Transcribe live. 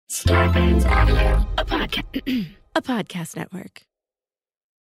Starbane's Audio, a podcast network.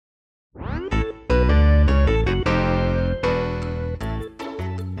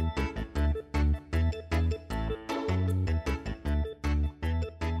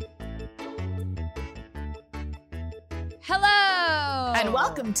 Hello! And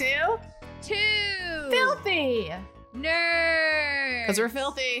welcome to Filthy Nerds! Because we're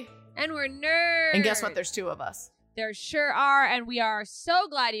filthy. And we're nerds! And guess what? There's two of us. There sure are, and we are so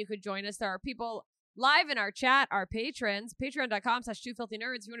glad you could join us. There are people live in our chat, our patrons,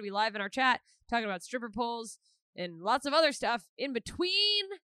 patreon.com/twofilthynerds. If you want to be live in our chat, talking about stripper poles and lots of other stuff in between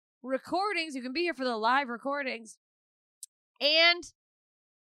recordings. You can be here for the live recordings. And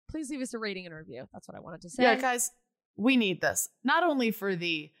please leave us a rating and review. That's what I wanted to say. Yeah, guys, we need this. Not only for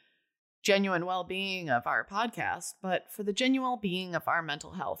the genuine well-being of our podcast, but for the genuine well-being of our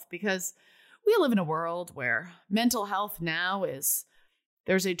mental health. Because we live in a world where mental health now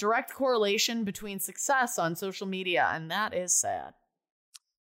there's a direct correlation between success on social media, and that is sad.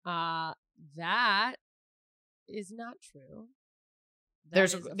 That is not true.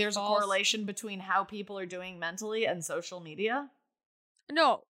 There's a correlation between how people are doing mentally and social media?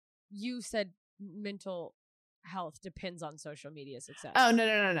 No, you said mental health depends on social media success. Oh,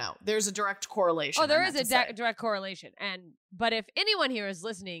 no. There's a direct correlation. Oh, there is a direct correlation. But if anyone here is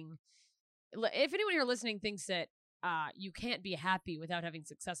listening, thinks that you can't be happy without having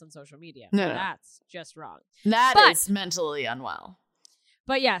success on social media, that's just wrong. That is mentally unwell.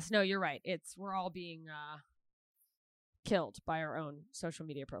 But yes, no, you're right. We're all being killed by our own social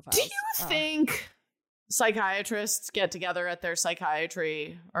media profiles. Do you think psychiatrists get together at their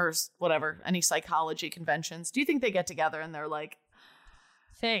psychiatry or whatever, any psychology conventions? Do you think they get together and they're like,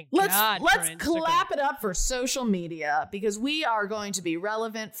 let's clap it up for social media because we are going to be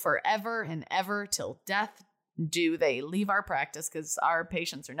relevant forever and ever till death do they leave our practice because our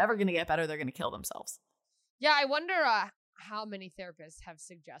patients are never going to get better. They're going to kill themselves. Yeah, I wonder how many therapists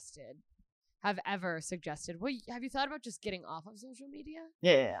have ever suggested, well, have you thought about just getting off of social media?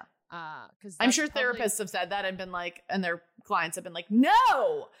 Yeah. Because I'm sure therapists have said that and been like, and their clients have been like,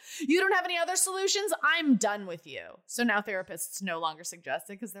 no, you don't have any other solutions. I'm done with you. So now therapists no longer suggest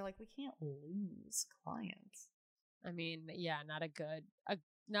it because they're like, we can't lose clients. I mean, yeah, not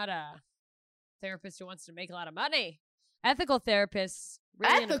a therapist who wants to make a lot of money. Ethical therapists.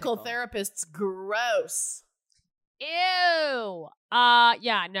 Really ethical therapists, gross. Ew.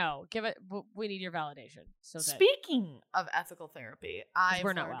 Yeah, no. We need your validation. Speaking of ethical therapy, I've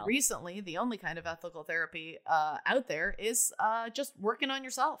learned recently the only kind of ethical therapy out there is just working on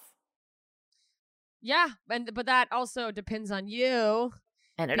yourself. Yeah, but that also depends on you.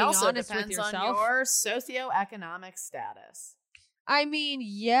 And it also depends on your socioeconomic status. I mean,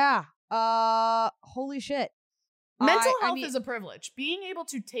 yeah. Holy shit. Mental health is a privilege. Being able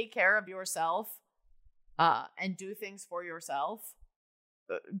to take care of yourself and do things for yourself,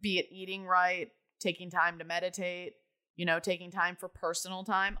 be it eating right, taking time to meditate, taking time for personal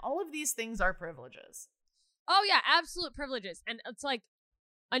time. All of these things are privileges. Oh, yeah, absolute privileges. And it's like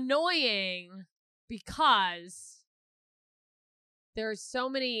annoying because there's so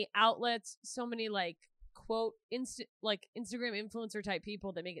many outlets, so many like quote like Instagram influencer type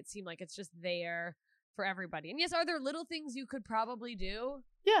people that make it seem like it's just there for everybody. And yes, are there little things you could probably do?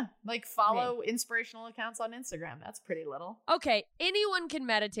 Yeah, like follow inspirational accounts on Instagram. That's pretty little. Okay, anyone can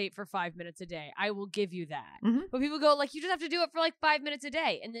meditate for 5 minutes a day. I will give you that. Mm-hmm. But people go like, you just have to do it for like 5 minutes a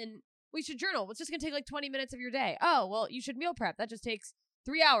day. And then we should journal. It's just going to take like 20 minutes of your day. Oh, well, you should meal prep. That just takes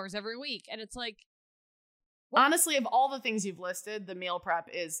 3 hours every week. And it's like... What? Honestly, of all the things you've listed, the meal prep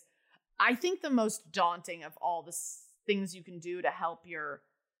is, I think, the most daunting of all the things you can do to help your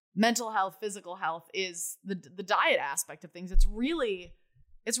mental health, physical health is the diet aspect of things. It's really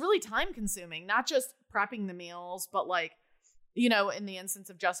time consuming, not just prepping the meals, but like, in the instance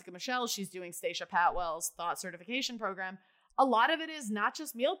of Jessica Michelle, she's doing Stacia Patwell's thought certification program. A lot of it is not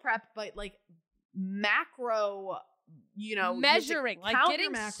just meal prep, but like macro, measuring, like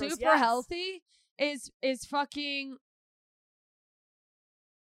getting super healthy is fucking,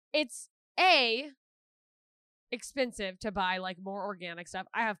 it's expensive to buy like more organic stuff.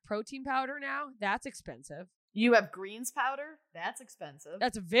 I have protein powder now. That's expensive. You have greens powder. That's expensive.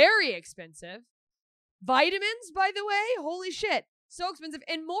 That's very expensive. Vitamins, by the way, holy shit. So expensive.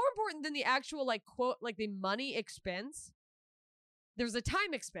 And more important than the actual like quote, like the money expense, there's a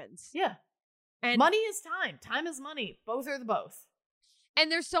time expense. Yeah. And money is time. Time is money. Both are the both. And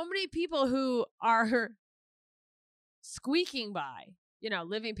there's so many people who are squeaking by,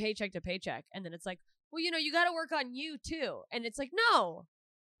 living paycheck to paycheck. And then it's like, well, you got to work on you too. And it's like, no,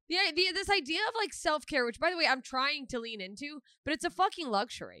 This idea of like self-care, which by the way, I'm trying to lean into, but it's a fucking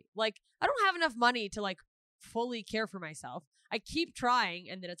luxury. Like, I don't have enough money to like fully care for myself. I keep trying,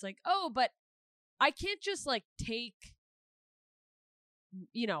 and then it's like, oh, but I can't just like take,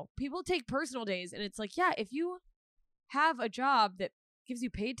 people take personal days, and it's like, yeah, if you have a job that gives you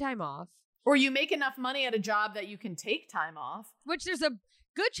paid time off, or you make enough money at a job that you can take time off, which there's a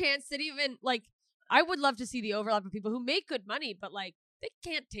good chance that even like, I would love to see the overlap of people who make good money, but like, they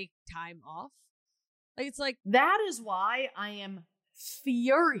can't take time off. Like, it's like, that is why I am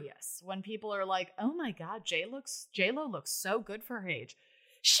furious when people are like, oh my God, J-Lo looks so good for her age.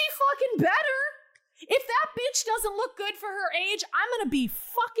 She fucking better. If that bitch doesn't look good for her age, I'm going to be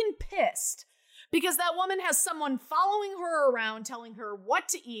fucking pissed. Because that woman has someone following her around, telling her what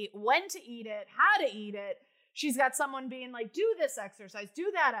to eat, when to eat it, how to eat it. She's got someone being like, do this exercise,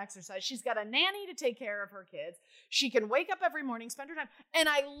 do that exercise. She's got a nanny to take care of her kids. She can wake up every morning, spend her time. And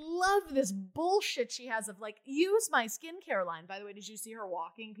I love this bullshit she has of like, use my skincare line. By the way, did you see her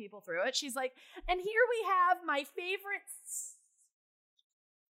walking people through it? She's like, and here we have my favorite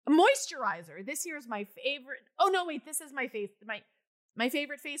moisturizer. This here is my favorite. Oh no, wait, this is my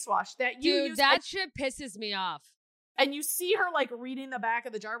favorite face wash that you use. Dude, that shit pisses me off. And you see her like reading the back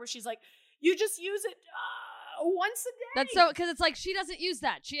of the jar where she's like, you just use it once a day. That's so, because it's like, she doesn't use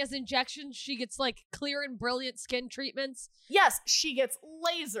that. She has injections. She gets like clear and brilliant skin treatments. Yes, she gets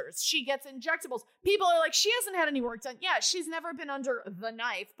lasers. She gets injectables. People are like, she hasn't had any work done. Yeah, she's never been under the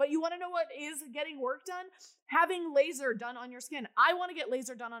knife. But you want to know what is getting work done? Having laser done on your skin. I want to get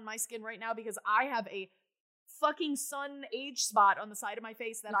laser done on my skin right now because I have a fucking sun age spot on the side of my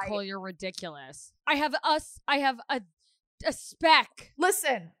face that Nicole, you're ridiculous. I have a speck.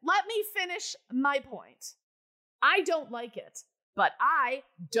 Listen, let me finish my point. I don't like it, but I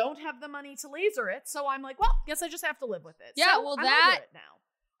don't have the money to laser it, so I'm like, well, guess I just have to live with it. Yeah, so well, I'm over it now.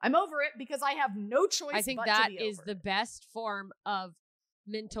 I'm over it because I have no choice. I think but that to be is over the it. best form of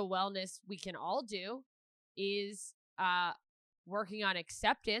mental wellness we can all do, is working on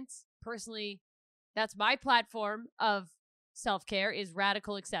acceptance. Personally, that's my platform of self-care, is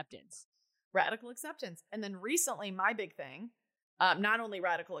radical acceptance. Radical acceptance. And then recently, my big thing, not only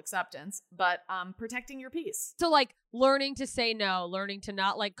radical acceptance, but protecting your peace. So like learning to say no, learning to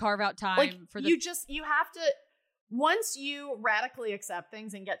not like carve out time Like for the you have to, once you radically accept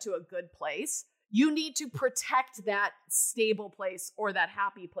things and get to a good place, you need to protect that stable place or that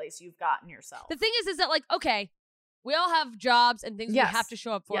happy place you've gotten yourself. The thing is that like, okay, we all have jobs and things Yes. we have to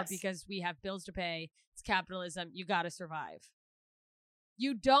show up for Yes. because we have bills to pay. It's capitalism. You got to survive.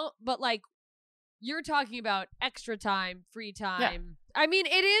 You don't, but like, you're talking about extra time, free time. Yeah. I mean,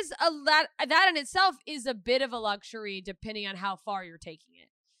 it is that in itself is a bit of a luxury depending on how far you're taking it.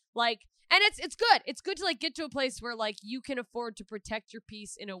 Like, and it's good. It's good to like get to a place where like you can afford to protect your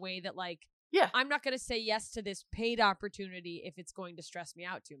peace in a way that like, Yeah. I'm not going to say yes to this paid opportunity if it's going to stress me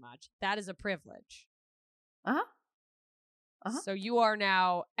out too much. That is a privilege. Uh-huh. Uh-huh. So you are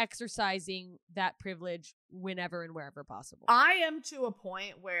now exercising that privilege whenever and wherever possible. I am to a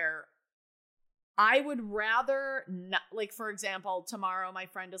point where I would rather not, like, for example, tomorrow my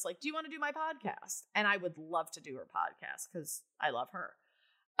friend is like, do you want to do my podcast? And I would love to do her podcast because I love her.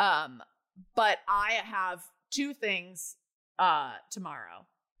 But I have two things tomorrow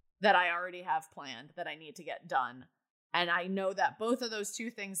that I already have planned that I need to get done. And I know that both of those two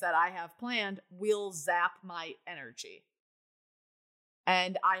things that I have planned will zap my energy.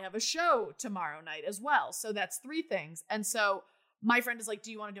 And I have a show tomorrow night as well. So that's three things. And so my friend is like,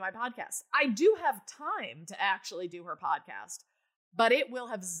 do you want to do my podcast? I do have time to actually do her podcast, but it will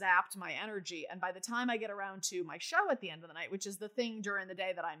have zapped my energy. And by the time I get around to my show at the end of the night, which is the thing during the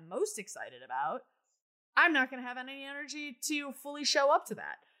day that I'm most excited about, I'm not going to have any energy to fully show up to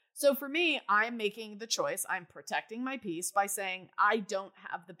that. So for me, I'm making the choice. I'm protecting my peace by saying I don't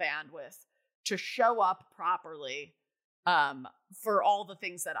have the bandwidth to show up properly for all the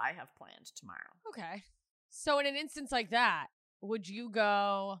things that I have planned tomorrow. Okay. So in an instance like that, would you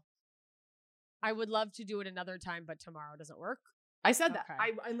go, I would love to do it another time, but tomorrow doesn't work? I said that.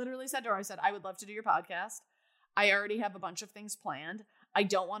 Okay. I literally said to her, I said, I would love to do your podcast. I already have a bunch of things planned. I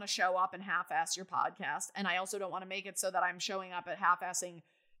don't want to show up and half-ass your podcast. And I also don't want to make it so that I'm showing up at half-assing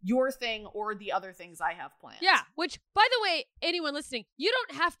your thing or the other things I have planned. Yeah, which, by the way, anyone listening, you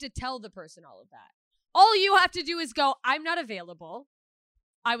don't have to tell the person all of that. All you have to do is go, I'm not available.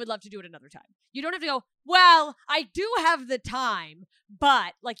 I would love to do it another time. You don't have to go, well, I do have the time,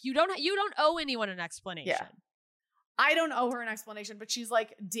 but like you don't owe anyone an explanation. Yeah. I don't owe her an explanation, but she's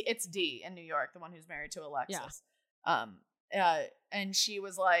like, it's D in New York, the one who's married to Alexis. Yeah. And she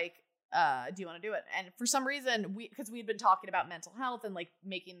was like, do you want to do it? And for some reason, because we'd been talking about mental health and like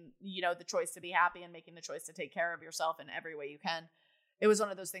making, the choice to be happy and making the choice to take care of yourself in every way you can. It was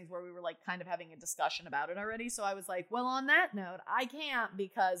one of those things where we were like kind of having a discussion about it already. So I was like, well, on that note, I can't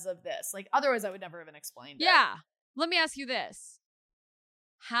because of this. Like, otherwise I would never even explain it. Yeah. Let me ask you this.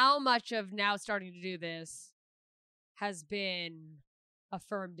 How much of now starting to do this has been a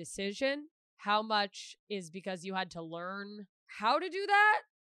firm decision? How much is because you had to learn how to do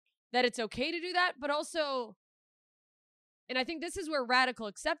that it's okay to do that, but also, and I think this is where radical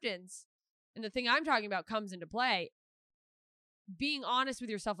acceptance and the thing I'm talking about comes into play, being honest with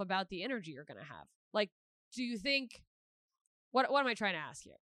yourself about the energy you're going to have. Like, do you think, what am I trying to ask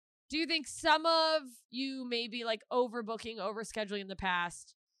you? Do you think some of you may be like overbooking, overscheduling in the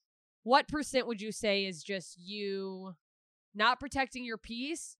past? What % would you say is just you not protecting your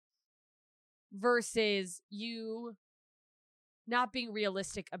peace versus you not being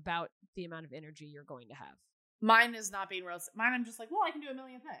realistic about the amount of energy you're going to have? Mine is not being realistic. Mine, I'm just like, well, I can do a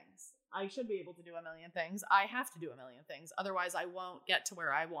million things. I should be able to do a million things. I have to do a million things. Otherwise, I won't get to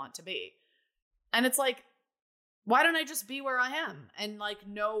where I want to be. And it's like, why don't I just be where I am and like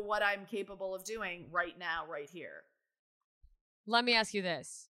know what I'm capable of doing right now, right here? Let me ask you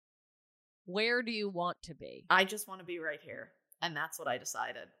this. Where do you want to be? I just want to be right here. And that's what I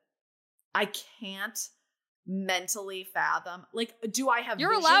decided. I can't mentally fathom. Like, do I have You're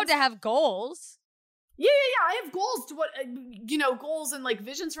visions? allowed to have goals. Yeah. I have goals to goals and like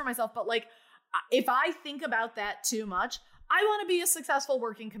visions for myself. But like, if I think about that too much, I want to be a successful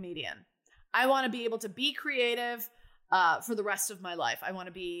working comedian. I want to be able to be creative for the rest of my life. I want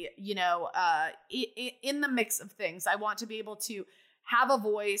to be, in the mix of things. I want to be able to have a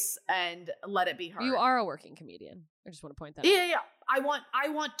voice and let it be heard. You are a working comedian. I just want to point that out. Yeah. I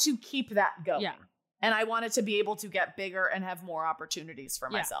want to keep that going. Yeah. And I want it to be able to get bigger and have more opportunities for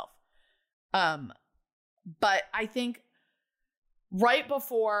myself. But I think right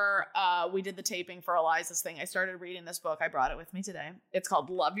before we did the taping for Eliza's thing, I started reading this book. I brought it with me today. It's called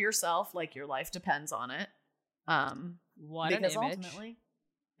Love Yourself, Like Your Life Depends on It. What an image. Ultimately,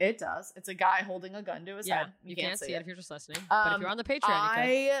 it does. It's a guy holding a gun to his head. You can't see it if you're just listening. But if you're on the Patreon,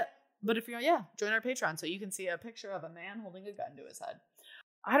 you can. But if you're, join our Patreon so you can see a picture of a man holding a gun to his head.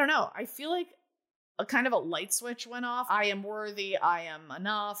 I don't know. I feel like a kind of a light switch went off. I am worthy. I am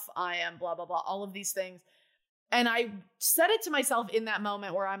enough. I am blah, blah, blah. All of these things. And I said it to myself in that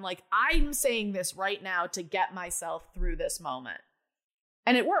moment where I'm like, I'm saying this right now to get myself through this moment.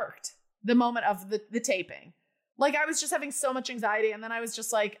 And it worked. The moment of the taping. Like, I was just having so much anxiety. And then I was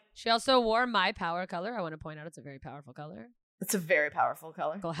just like. She also wore my power color. I want to point out it's a very powerful color. It's a very powerful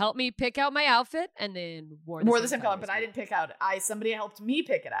color. Go help me pick out my outfit and then wore the same color. But I didn't pick out. Somebody helped me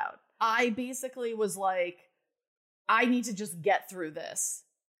pick it out. I basically was like, I need to just get through this.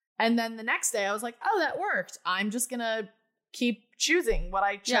 And then the next day I was like, oh, that worked. I'm just going to keep choosing what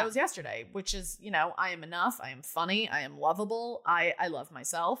I chose yesterday, which is, I am enough. I am funny. I am lovable. I love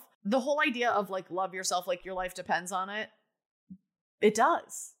myself. The whole idea of like, love yourself, like your life depends on it. It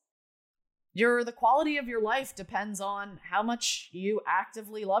does. The quality of your life depends on how much you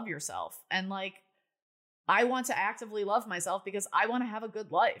actively love yourself. And like, I want to actively love myself because I want to have a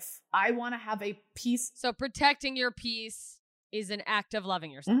good life. I want to have a peace. So protecting your peace is an act of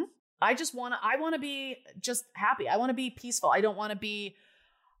loving yourself. Mm-hmm. I want to be just happy. I want to be peaceful. I don't want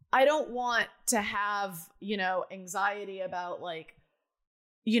to have, anxiety about like,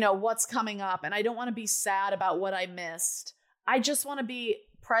 what's coming up. And I don't want to be sad about what I missed. I just want to be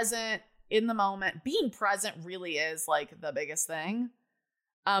present in the moment. Being present really is like the biggest thing.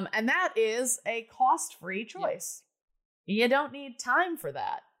 And that is a cost-free choice. Yeah. You don't need time for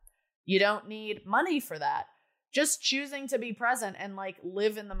that. You don't need money for that. Just choosing to be present and like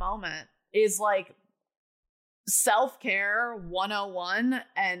live in the moment is like self-care 101,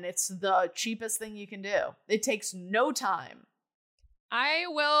 and it's the cheapest thing you can do. It takes no time. I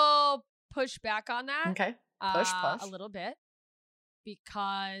will push back on that. Okay. Push. A little bit.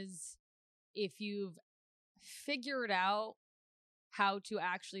 Because if you've figured out how to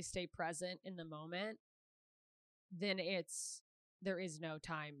actually stay present in the moment, then there is no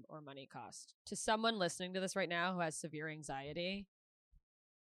time or money cost. To someone listening to this right now who has severe anxiety,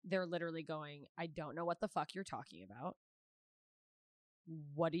 they're literally going, I don't know what the fuck you're talking about.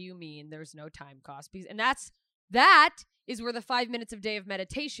 What do you mean there's no time cost? And that is where the 5 minutes of day of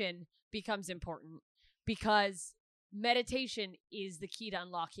meditation becomes important, because meditation is the key to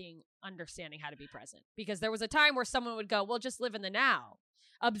unlocking understanding how to be present. Because there was a time where someone would go, well, just live in the now,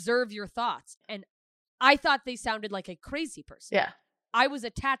 observe your thoughts. And I thought they sounded like a crazy person. Yeah. Who I was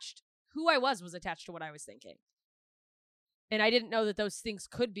attached to what I was thinking. And I didn't know that those things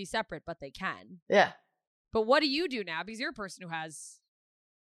could be separate, but they can. Yeah. But what do you do now? Because you're a person who has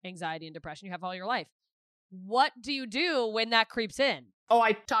anxiety and depression. You have all your life. What do you do when that creeps in? Oh,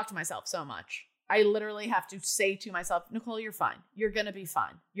 I talk to myself so much. I literally have to say to myself, Nicole, you're fine. You're going to be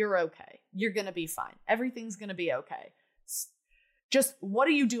fine. You're okay. You're going to be fine. Everything's going to be okay. Just what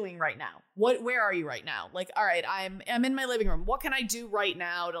are you doing right now? Where are you right now? Like, all right, I'm in my living room. What can I do right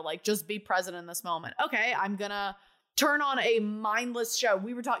now to like just be present in this moment? Okay, I'm going to turn on a mindless show.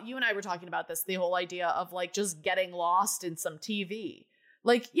 You and I were talking about this, the whole idea of like just getting lost in some TV.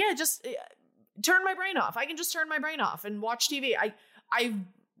 Like, yeah, just turn my brain off. I can just turn my brain off and watch TV.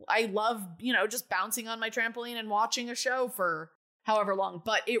 I love, just bouncing on my trampoline and watching a show for however long,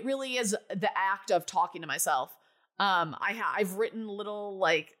 but it really is the act of talking to myself. I've written little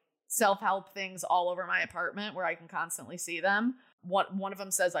like self-help things all over my apartment where I can constantly see them. One of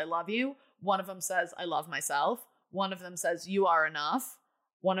them says, I love you. One of them says, I love myself. One of them says, you are enough.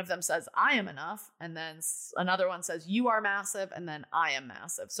 One of them says, I am enough. And then another one says, you are massive. And then I am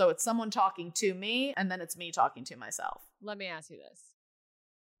massive. So it's someone talking to me, and then it's me talking to myself. Let me ask you this.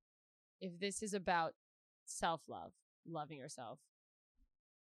 If this is about self-love, loving yourself,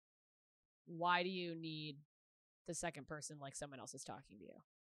 why do you need the second person like someone else is talking to you?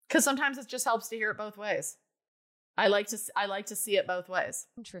 Because sometimes it just helps to hear it both ways. I like to see it both ways.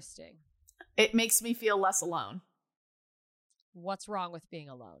 Interesting. It makes me feel less alone. What's wrong with being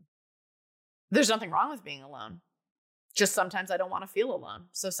alone? There's nothing wrong with being alone. Just sometimes I don't want to feel alone.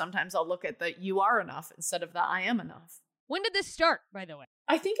 So sometimes I'll look at the you are enough instead of the I am enough. When did this start, by the way?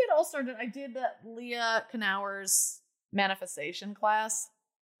 I think it all started, I did Leah Knauer's manifestation class.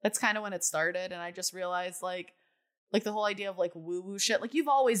 That's kind of when it started. And I just realized like the whole idea of like woo-woo shit. Like you've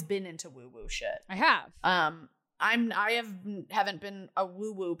always been into woo-woo shit. I have. I haven't been a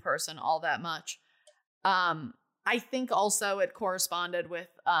woo-woo person all that much. I think also it corresponded with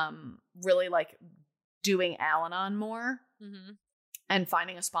really like doing Al-Anon more and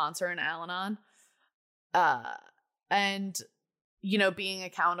finding a sponsor in Al-Anon. And, being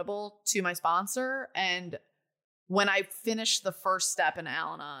accountable to my sponsor. And when I finished the first step in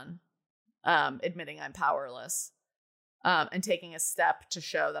Al-Anon, admitting I'm powerless, and taking a step to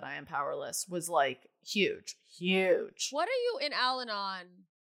show that I am powerless was like huge. What are you in Al-Anon?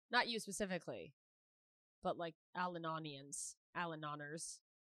 Not you specifically, but like Al-Anonians, Al-Anoners.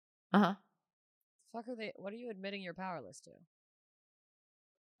 Uh-huh. Fuck are they? What are you admitting you're powerless to?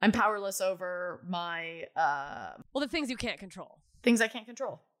 I'm powerless over my the things you can't control. Things I can't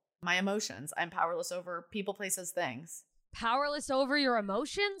control. My emotions. I'm powerless over people, places, things. Powerless over your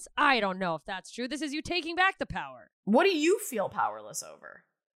emotions? I don't know if that's true. This is you taking back the power. What do you feel powerless over?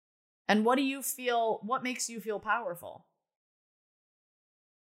 And what makes you feel powerful?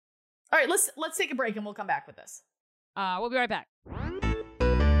 All right, let's take a break and we'll come back with this. We'll be right back.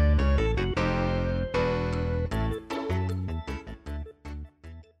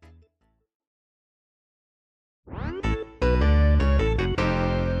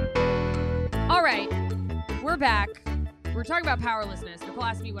 All right, we're back. We're talking about powerlessness. Nicole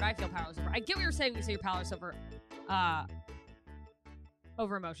asked me what I feel powerless over. I get what you're saying when you say you're powerless over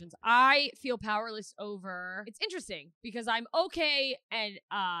emotions. I feel powerless over... It's interesting because I'm okay and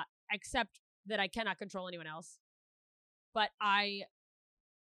accept that I cannot control anyone else. But I'm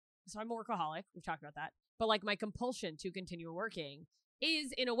a workaholic. We've talked about that. But like my compulsion to continue working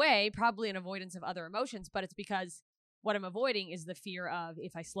is in a way probably an avoidance of other emotions, but it's because what I'm avoiding is the fear of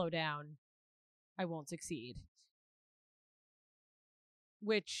if I slow down, I won't succeed.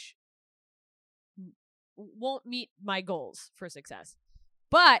 Which won't meet my goals for success.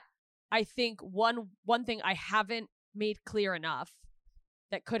 But I think one thing I haven't made clear enough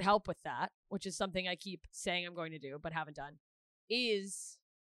that could help with that, which is something I keep saying I'm going to do but haven't done, is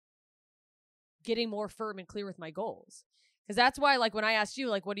getting more firm and clear with my goals. Because that's why, like, when I asked you,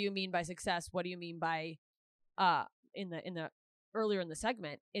 like, what do you mean by success? What do you mean by in the earlier in the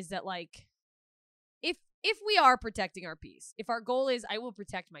segment, is that like if we are protecting our peace, if our goal is I will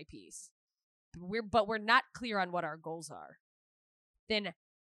protect my peace, but we're not clear on what our goals are, then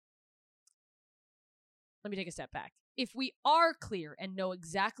let me take a step back. If we are clear and know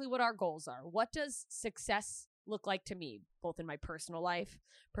exactly what our goals are, what does success look like to me, both in my personal life,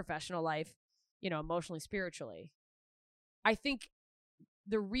 professional life, emotionally, spiritually? I think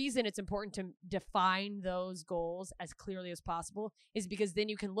the reason it's important to define those goals as clearly as possible is because then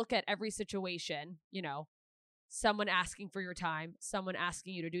you can look at every situation, someone asking for your time, someone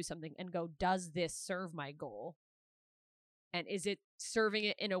asking you to do something and go, does this serve my goal? And is it serving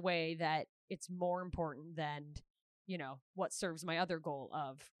it in a way that it's more important than, what serves my other goal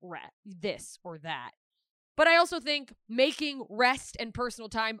of this or that? But I also think making rest and personal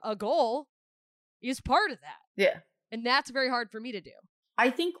time a goal is part of that. Yeah. And that's very hard for me to do. I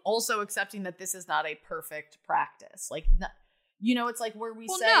think also accepting that this is not a perfect practice. Like, it's like where we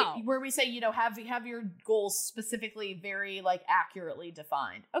say, have your goals specifically very like accurately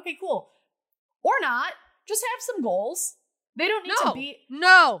defined. Okay, cool. Or not. Just have some goals. They don't need to be.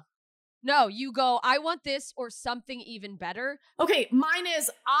 No, you go, I want this or something even better. Okay, mine is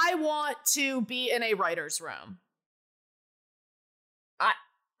I want to be in a writer's room.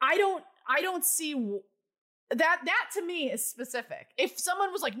 I don't see that to me is specific. If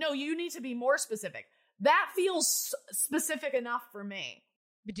someone was like, no, you need to be more specific, that feels specific enough for me.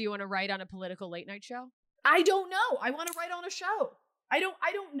 But do you want to write on a political late night show? I don't know. I want to write on a show. I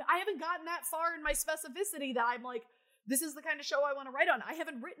haven't gotten that far in my specificity that I'm like, this is the kind of show I want to write on. I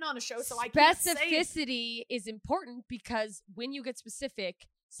haven't written on a show, so I can't say. Specificity is important because when you get specific,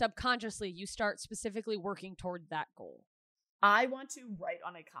 subconsciously, you start specifically working toward that goal. I want to write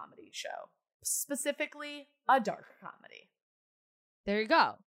on a comedy show, specifically a dark comedy. There you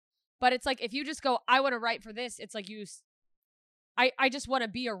go. But it's like, if you just go, I want to write for this, it's like I just want to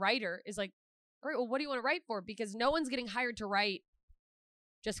be a writer is like, all right, well, what do you want to write for? Because no one's getting hired to write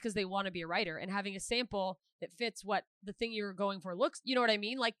just because they want to be a writer, and having a sample that fits what the thing you're going for looks, you know what I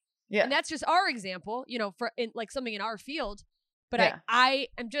mean? Like, yeah. And that's just our example, for like something in our field. But yeah.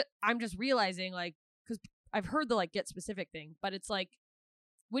 I'm just realizing, like, because I've heard the like get specific thing, but it's like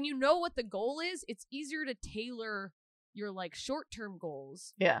when you know what the goal is, it's easier to tailor your like short-term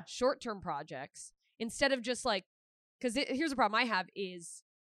goals, short-term projects, instead of just like, because here's a problem I have is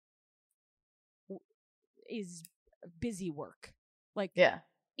busy work. Like,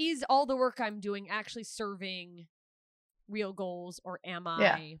 is all the work I'm doing actually serving real goals, or am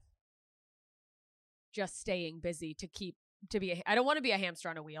I just staying busy I don't want to be a hamster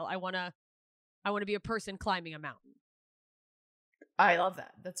on a wheel. I want to be a person climbing a mountain. I love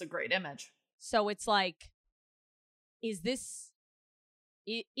that. That's a great image. So it's like, is this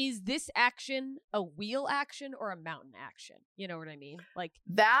action a wheel action or a mountain action? You know what I mean? Like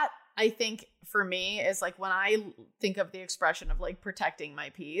that, I think for me is like when I think of the expression of like protecting my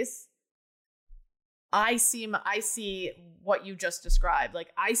peace, I see what you just described.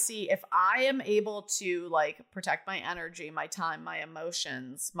 Like I see if I am able to like protect my energy, my time, my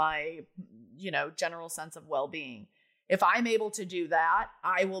emotions, my, general sense of well-being. If I'm able to do that,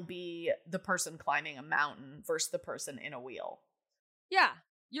 I will be the person climbing a mountain versus the person in a wheel. Yeah.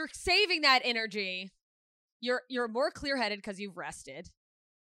 You're saving that energy. You're more clear-headed because you've rested.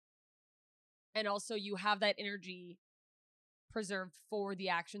 And also you have that energy preserved for the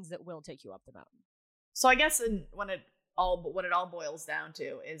actions that will take you up the mountain. So I guess what it all boils down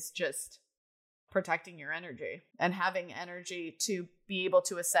to is just protecting your energy and having energy to be able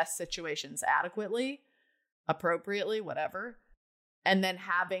to assess situations adequately, appropriately, whatever. And then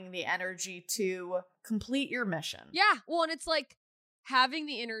having the energy to complete your mission. Yeah. Well, and it's like having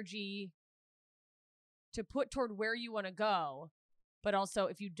the energy to put toward where you want to go. But also,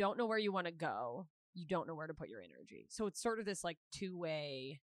 if you don't know where you want to go, you don't know where to put your energy. So it's sort of this like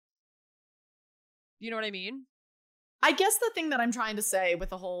two-way. You know what I mean? I guess the thing that I'm trying to say with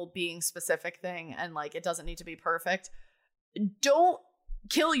the whole being specific thing and like it doesn't need to be perfect, don't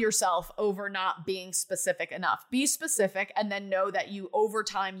kill yourself over not being specific enough. Be specific and then know that over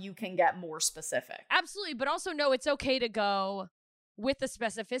time you can get more specific. Absolutely. But also know it's okay to go with the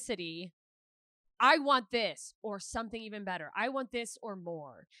specificity. I want this or something even better. I want this or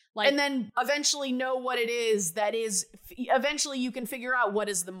more. And then eventually know what it is that is, eventually you can figure out what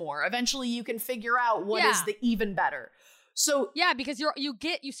is the more. Eventually you can figure out what is the even better. So yeah, because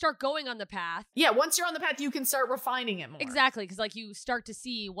you start going on the path. Yeah, once you're on the path, you can start refining it more. Exactly, because like you start to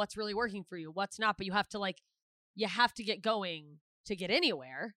see what's really working for you, what's not, but you have to get going to get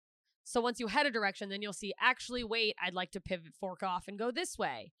anywhere. So once you head a direction, then you'll see, actually, wait, I'd like to pivot, fork off, and go this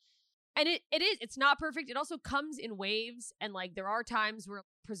way. And it's not perfect. It also comes in waves. And like, there are times where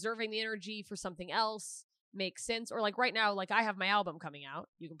preserving the energy for something else makes sense. Or like right now, like I have my album coming out.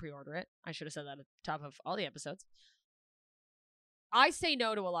 You can pre-order it. I should have said that at the top of all the episodes. I say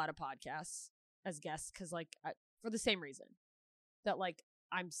no to a lot of podcasts as guests because like for the same reason that like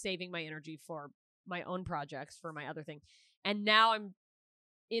I'm saving my energy for my own projects, for my other thing. And now I'm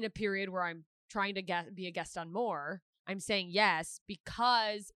in a period where I'm trying to be a guest on more. I'm saying yes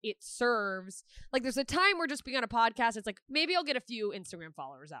because it serves, like there's a time where just being on a podcast, it's like maybe I'll get a few Instagram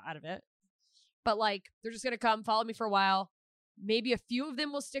followers out of it, but like they're just going to come follow me for a while. Maybe a few of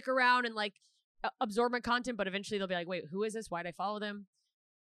them will stick around and like absorb my content, but eventually they'll be like, wait, who is this? Why'd I follow them?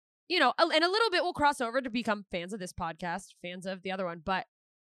 And a little bit will cross over to become fans of this podcast, fans of the other one. But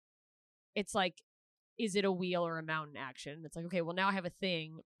it's like, is it a wheel or a mountain action? It's like, okay, well now I have a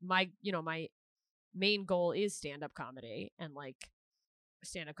thing. My main goal is stand-up comedy and like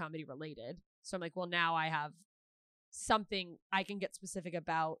stand-up comedy related. So I'm like, well now I have something I can get specific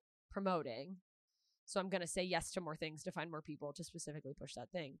about promoting. So I'm going to say yes to more things to find more people to specifically push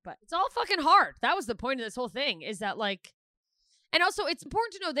that thing. But it's all fucking hard. That was the point of this whole thing, is that like, and also it's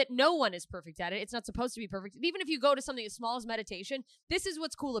important to know that no one is perfect at it. It's not supposed to be perfect. Even if you go to something as small as meditation, this is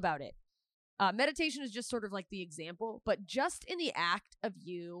what's cool about it. Meditation is just sort of like the example, but just in the act of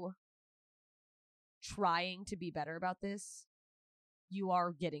you trying to be better about this, you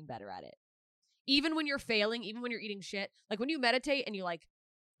are getting better at it. Even when you're failing, even when you're eating shit, like when you meditate and you like,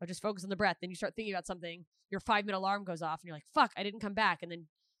 or just focus on the breath, then you start thinking about something, your 5-minute alarm goes off and you're like, fuck, I didn't come back. And then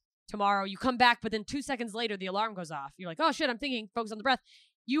tomorrow you come back, but then 2 seconds later, the alarm goes off. You're like, oh shit, I'm thinking, focus on the breath.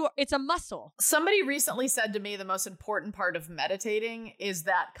 It's a muscle. Somebody recently said to me the most important part of meditating is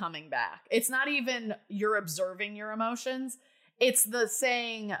that coming back. It's not even you're observing your emotions. It's the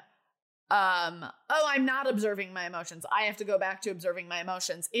saying, oh, I'm not observing my emotions. I have to go back to observing my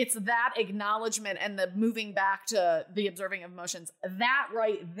emotions. It's that acknowledgement and the moving back to the observing of emotions. That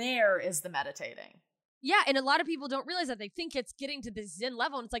right there is the meditating. Yeah, and a lot of people don't realize that. They think it's getting to this Zen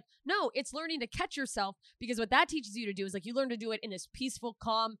level, and it's like, no, it's learning to catch yourself, because what that teaches you to do is like you learn to do it in this peaceful,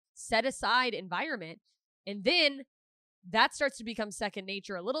 calm, set aside environment, and then that starts to become second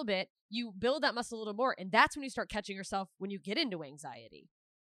nature a little bit. You build that muscle a little more, and that's when you start catching yourself when you get into anxiety.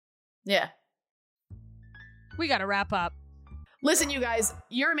 Yeah. We got to wrap up. Listen, you guys,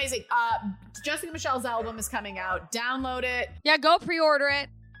 you're amazing. Jessica Michelle's album is coming out. Download it. Yeah, go pre-order it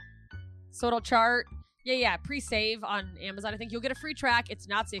so it'll chart. Yeah, pre-save on Amazon. I think you'll get a free track. It's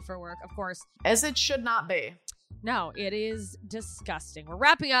not safe for work, of course. As it should not be. No, it is disgusting. We're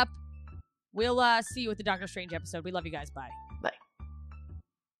wrapping up. We'll see you with the Doctor Strange episode. We love you guys. Bye. Bye.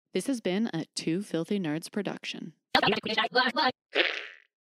 This has been a Two Filthy Nerds production.